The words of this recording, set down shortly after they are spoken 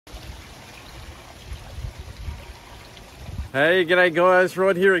Hey, g'day guys,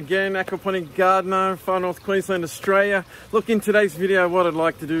 Rod here again, Aquaponic Gardener, Far North Queensland, Australia. Look, in today's video what I'd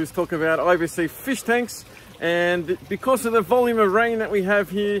like to do is talk about IBC fish tanks, and because of the volume of rain that we have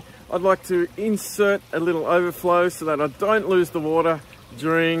here, I'd like to insert a little overflow so that I don't lose the water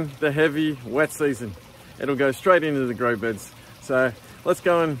during the heavy wet season. It'll go straight into the grow beds. So let's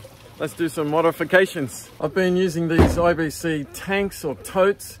go and let's do some modifications. I've been using these IBC tanks or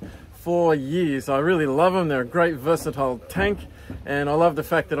totes for years. I really love them. They're a great versatile tank, and I love the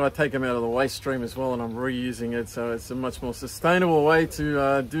fact that I take them out of the waste stream as well and I'm reusing it, so it's a much more sustainable way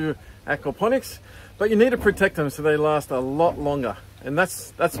to do aquaponics. But you need to protect them so they last a lot longer, and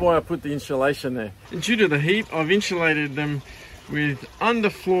that's why I put the insulation there. And due to the heat, I've insulated them with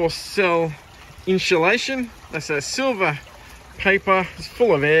underfloor cell insulation. That's a silver paper. It's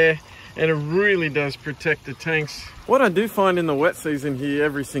full of air and it really does protect the tanks. What I do find in the wet season here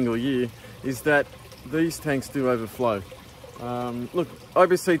every single year is that these tanks do overflow. Look,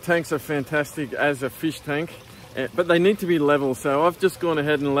 IBC tanks are fantastic as a fish tank, but they need to be level. So I've just gone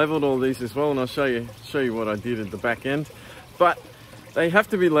ahead and leveled all these as well, and I'll show you what I did at the back end. But they have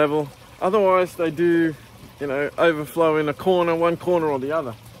to be level, otherwise they do, you know, overflow in a corner, one corner or the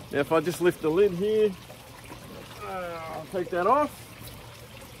other. Now if I just lift the lid here, I'll take that off.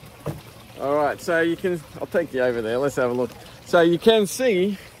 All right, so you can, I'll take you over there, let's have a look. So you can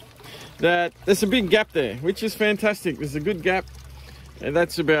see that there's a big gap there, which is fantastic. There's a good gap, and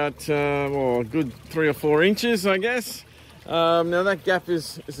that's about well, a good 3 or 4 inches, I guess. Now that gap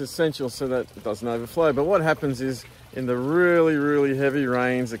is essential so that it doesn't overflow. But what happens is, in the really heavy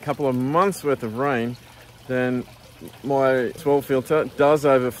rains, a couple of months worth of rain, then my swell filter does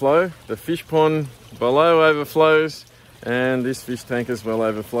overflow. The fish pond below overflows, and this fish tank as well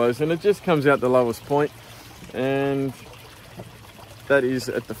overflows, and it just comes out the lowest point, and that is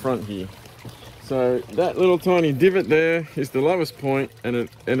at the front here. So that little tiny divot there is the lowest point, and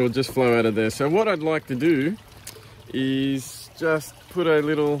it'll just flow out of there. So what I'd like to do is just put a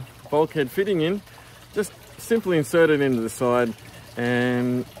little bulkhead fitting in, just simply insert it into the side,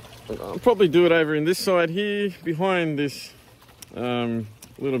 and I'll probably do it over in this side here behind this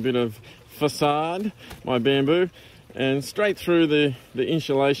little bit of facade, my bamboo, and straight through the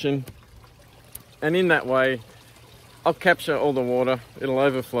insulation, and in that way I'll capture all the water. It'll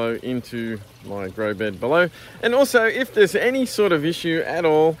overflow into my grow bed below. And also, if there's any sort of issue at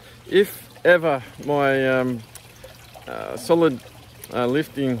all, if ever my solid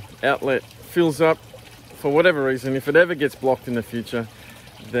lifting outlet fills up for whatever reason, if it ever gets blocked in the future,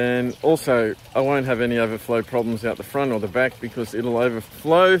 then also I won't have any overflow problems out the front or the back, because it'll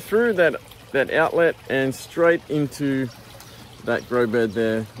overflow through that outlet and straight into that grow bed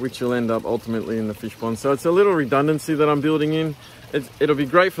there, which will end up ultimately in the fish pond. So it's a little redundancy that I'm building in. It'll be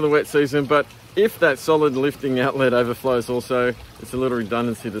great for the wet season, but if that solid lifting outlet overflows also, it's a little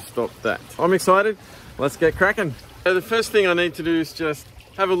redundancy to stop that. I'm excited. Let's get cracking. So the first thing I need to do is just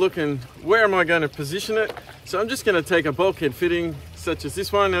have a look and where am I going to position it. So I'm just going to take a bulkhead fitting such as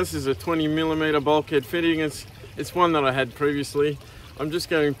this one. Now, this is a 20mm bulkhead fitting. It's one that I had previously. I'm just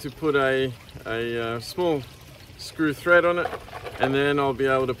going to put a small screw thread on it, and then I'll be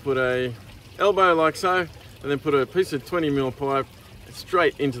able to put a elbow like so, and then put a piece of 20mm pipe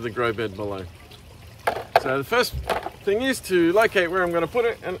straight into the grow bed below. So the first thing is to locate where I'm going to put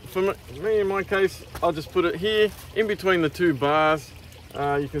it, and for me, in my case, I'll just put it here in between the 2 bars.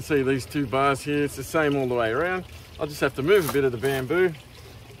 You can see these 2 bars here, it's the same all the way around. I'll just have to move a bit of the bamboo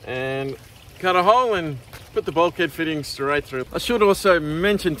and cut a hole and put the bulkhead fitting straight through. I should also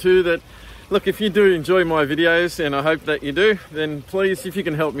mention too that, look, if you do enjoy my videos, and I hope that you do, then please, if you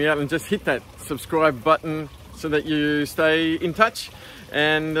can help me out and just hit that subscribe button so that you stay in touch.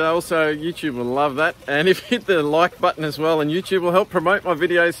 And also YouTube will love that. And if you hit the like button as well, and YouTube will help promote my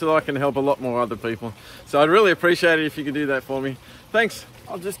videos so that I can help a lot more other people. So I'd really appreciate it if you could do that for me. Thanks.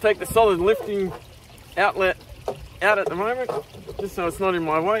 I'll just take the solid lifting outlet out at the moment, just so it's not in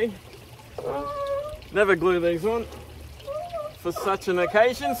my way. Never glue these on for such an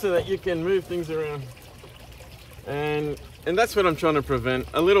occasion so that you can move things around. And that's what I'm trying to prevent.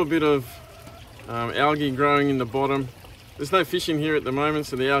 A little bit of algae growing in the bottom. There's no fish in here at the moment,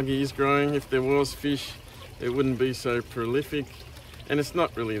 so the algae is growing. If there was fish, it wouldn't be so prolific. And it's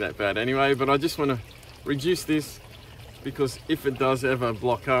not really that bad anyway, but I just want to reduce this, because if it does ever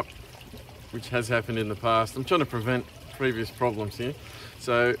block up, which has happened in the past, I'm trying to prevent previous problems here.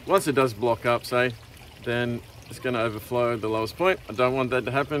 So once it does block up, say, then it's going to overflow at the lowest point. I don't want that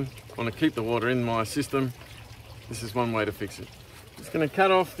to happen. I want to keep the water in my system. This is one way to fix it. Just going to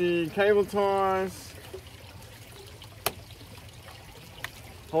cut off the cable ties,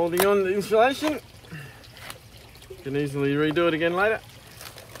 holding on the insulation. Can easily redo it again later.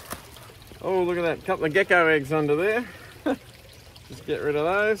 Oh, look at that, couple of gecko eggs under there. Just get rid of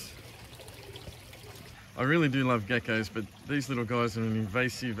those. I really do love geckos, but these little guys are an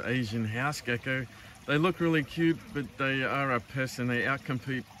invasive Asian house gecko. They look really cute, but they are a pest and they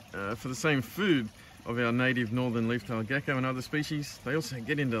outcompete for the same food of our native northern leaf-tailed gecko and other species. They also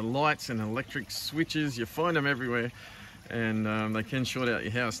get into lights and electric switches. You find them everywhere, and they can short out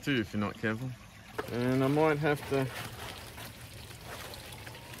your house too if you're not careful. And I might have to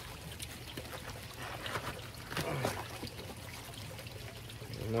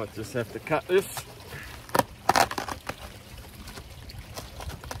might just have to cut this.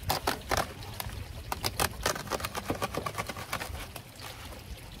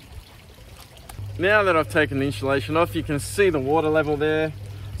 Now that I've taken the insulation off, you can see the water level there.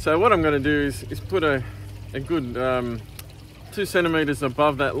 So what I'm going to do is put a good 2 centimeters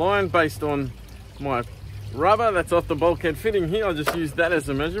above that line based on my rubber that's off the bulkhead fitting here. I'll just use that as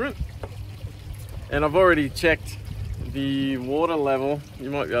a measurement. And I've already checked the water level.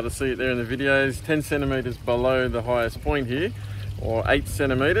 You might be able to see it there in the videos, 10 centimeters below the highest point here, or 8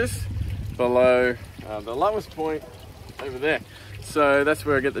 centimeters below the lowest point over there. So that's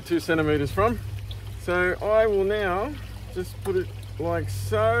where I get the 2 centimeters from. So I will now just put it like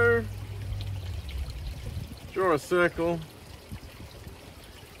so, draw a circle,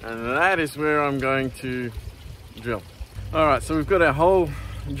 and that is where I'm going to drill. All right, so we've got our hole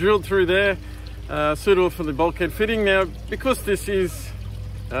drilled through there, suitable for the bulkhead fitting. Now, because this is,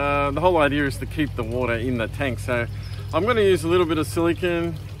 the whole idea is to keep the water in the tank, so I'm going to use a little bit of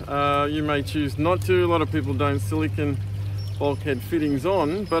silicone. You may choose not to. A lot of people don't silicone bulkhead fittings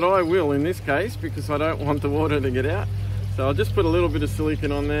on, but I will in this case because I don't want the water to get out. So I'll just put a little bit of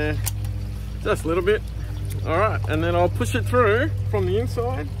silicone on there, just a little bit. All right, and then I'll push it through from the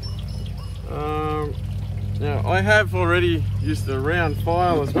inside. Now I have already used a round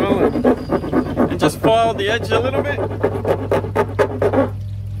file as well and just filed the edge a little bit.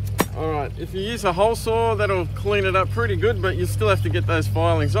 All right, if you use a hole saw, that'll clean it up pretty good, but you still have to get those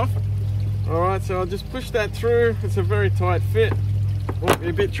filings off. All right, so I'll just push that through. It's a very tight fit. Might be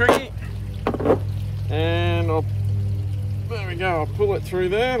a bit tricky. And there we go, I'll pull it through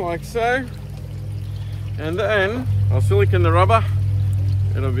there like so. And then I'll silicone the rubber.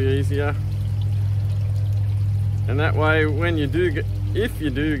 It'll be easier. And that way, when you do, if you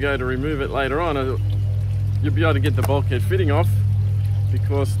do go to remove it later on, you'll be able to get the bulkhead fitting off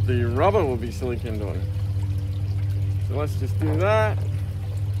because the rubber will be siliconed on. So let's just do that.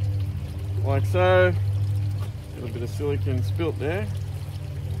 Like so. A little bit of silicone spilt there.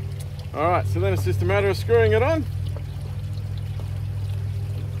 Alright, so then it's just a matter of screwing it on.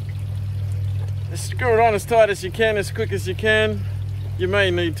 Just screw it on as tight as you can, as quick as you can. You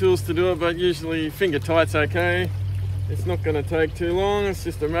may need tools to do it, but usually finger tight's okay. It's not going to take too long. It's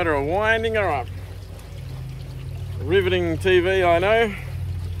just a matter of winding her up. Riveting TV, I know.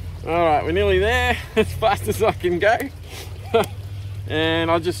 Alright, we're nearly there, as fast as I can go. And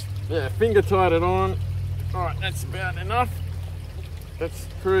I'll just finger tight it on. Alright, that's about enough. That's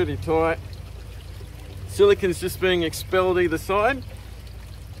pretty tight. Silicone's just being expelled either side.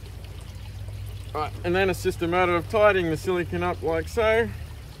 Alright, and then it's just a matter of tightening the silicone up like so.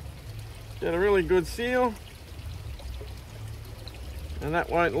 Get a really good seal. And that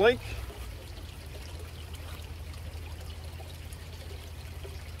won't leak.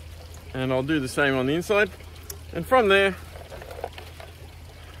 And I'll do the same on the inside. And from there,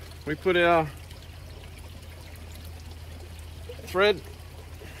 we put our thread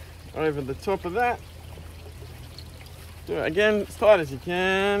over the top of that. Do it again as tight as you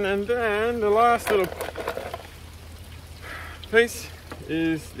can, and then the last little piece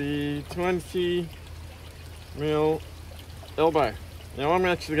is the 20mm elbow. Now I'm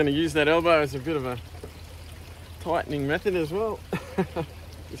actually going to use that elbow as a bit of a tightening method as well.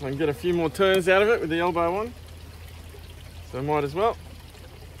 So I can get a few more turns out of it with the elbow on. So I might as well.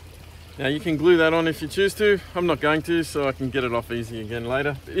 Now you can glue that on if you choose to. I'm not going to, so I can get it off easy again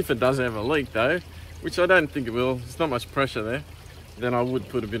later. If it does have a leak though, which I don't think it will, there's not much pressure there, then I would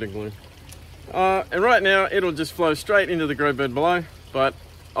put a bit of glue. And right now it'll just flow straight into the grow bed below, but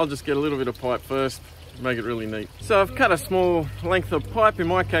I'll just get a little bit of pipe first, make it really neat. So I've cut a small length of pipe. In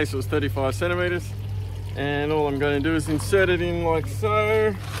my case it was 35 centimeters. And all I'm going to do is insert it in like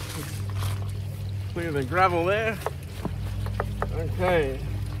so. Clear the gravel there. Okay.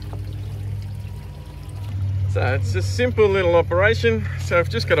 So it's a simple little operation. So I've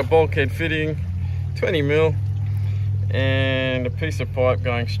just got a bulkhead fitting, 20mm, and a piece of pipe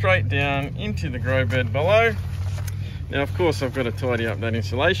going straight down into the grow bed below. Now of course I've got to tidy up that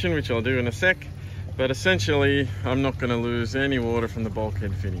insulation, which I'll do in a sec. But essentially, I'm not going to lose any water from the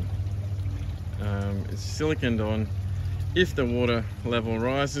bulkhead fitting. It's siliconed on. If the water level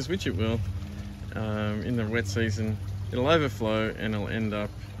rises, which it will, in the wet season, it'll overflow and it'll end up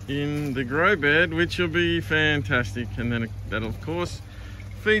in the grow bed, which will be fantastic. And then that, of course,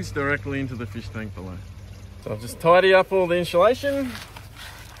 feeds directly into the fish tank below. So I'll just tidy up all the insulation.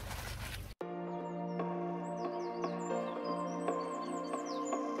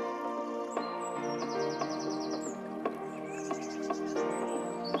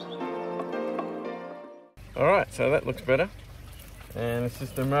 Alright, so that looks better. And it's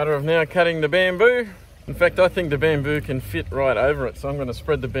just a matter of now cutting the bamboo. In fact, I think the bamboo can fit right over it. So I'm going to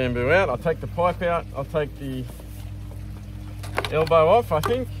spread the bamboo out. I'll take the pipe out. I'll take the elbow off, I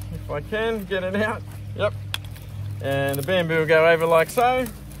think, if I can get it out. Yep. And the bamboo will go over like so.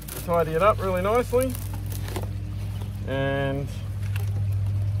 Tidy it up really nicely. And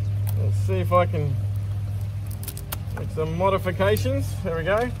let's see if I can make some modifications. There we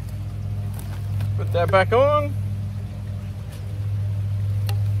go. Put that back on.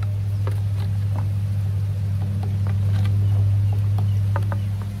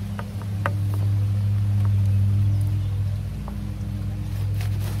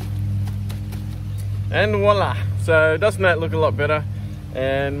 And voila. So doesn't that look a lot better?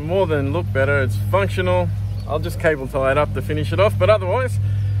 And more than look better, it's functional. I'll just cable tie it up to finish it off, but otherwise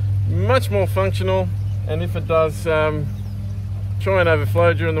much more functional. And if it does try and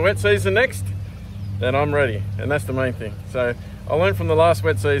overflow during the wet season next, then I'm ready, and that's the main thing. So I learned from the last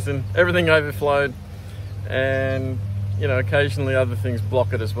wet season, everything overflowed, and you know, occasionally other things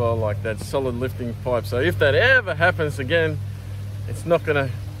block it as well, like that solid lifting pipe. So if that ever happens again, it's not going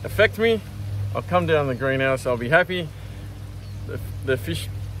to affect me. I'll come down the greenhouse, I'll be happy. The fish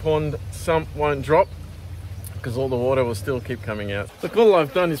pond sump won't drop because all the water will still keep coming out. Look, all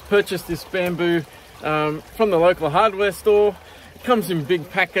I've done is purchase this bamboo from the local hardware store. Comes in big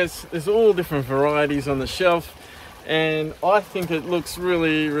packets. There's all different varieties on the shelf, and I think it looks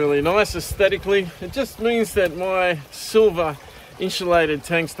really, really nice aesthetically. It just means that my silver insulated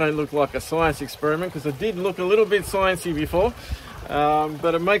tanks don't look like a science experiment, because it did look a little bit sciencey before,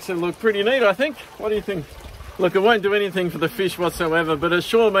 but it makes it look pretty neat, I think. What do you think? Look, it won't do anything for the fish whatsoever, but it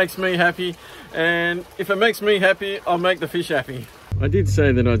sure makes me happy, and if it makes me happy, I'll make the fish happy. I did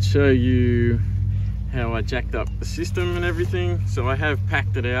say that I'd show you how I jacked up the system and everything. So I have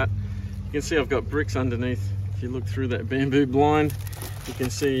packed it out. You can see I've got bricks underneath. If you look through that bamboo blind, you can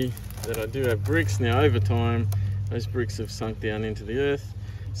see that I do have bricks. Now over time, those bricks have sunk down into the earth.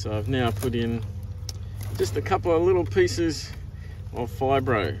 So I've now put in just a couple of little pieces of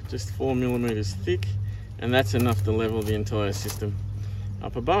fibro, just 4 millimeters thick, and that's enough to level the entire system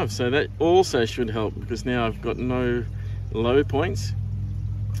up above. So that also should help, because now I've got no low points,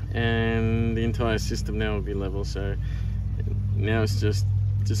 and the entire system now will be level. So now it's just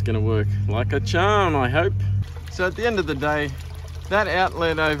going to work like a charm, I hope. So at the end of the day, that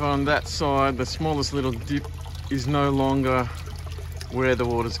outlet over on that side, the smallest little dip, is no longer where the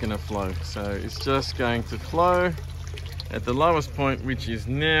water's going to flow. So it's just going to flow at the lowest point, which is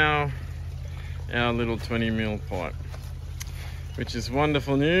now our little 20mm pipe, which is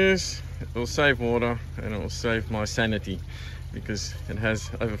wonderful news. It will save water and it will save my sanity, because it has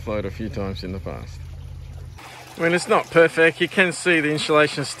overflowed a few times in the past. I mean, it's not perfect. You can see the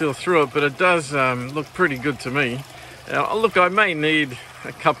insulation still through it, but it does look pretty good to me. Now, look, I may need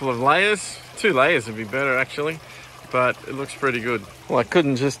a couple of layers. 2 layers would be better, actually, but it looks pretty good. Well, I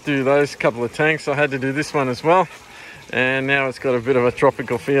couldn't just do those couple of tanks. I had to do this one as well, and now it's got a bit of a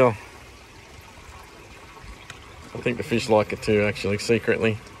tropical feel. I think the fish like it too, actually,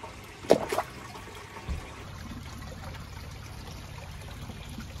 secretly.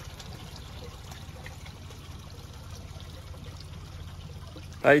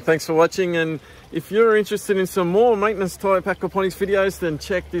 Hey, thanks for watching, and if you're interested in some more maintenance type aquaponics videos, then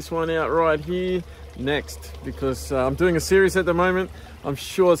check this one out right here next, because I'm doing a series at the moment. I'm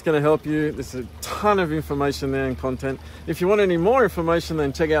sure it's going to help you. There's a ton of information there and content. If you want any more information,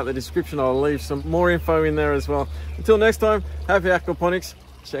 then check out the description. I'll leave some more info in there as well. Until next time, happy aquaponics.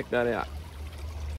 Check that out.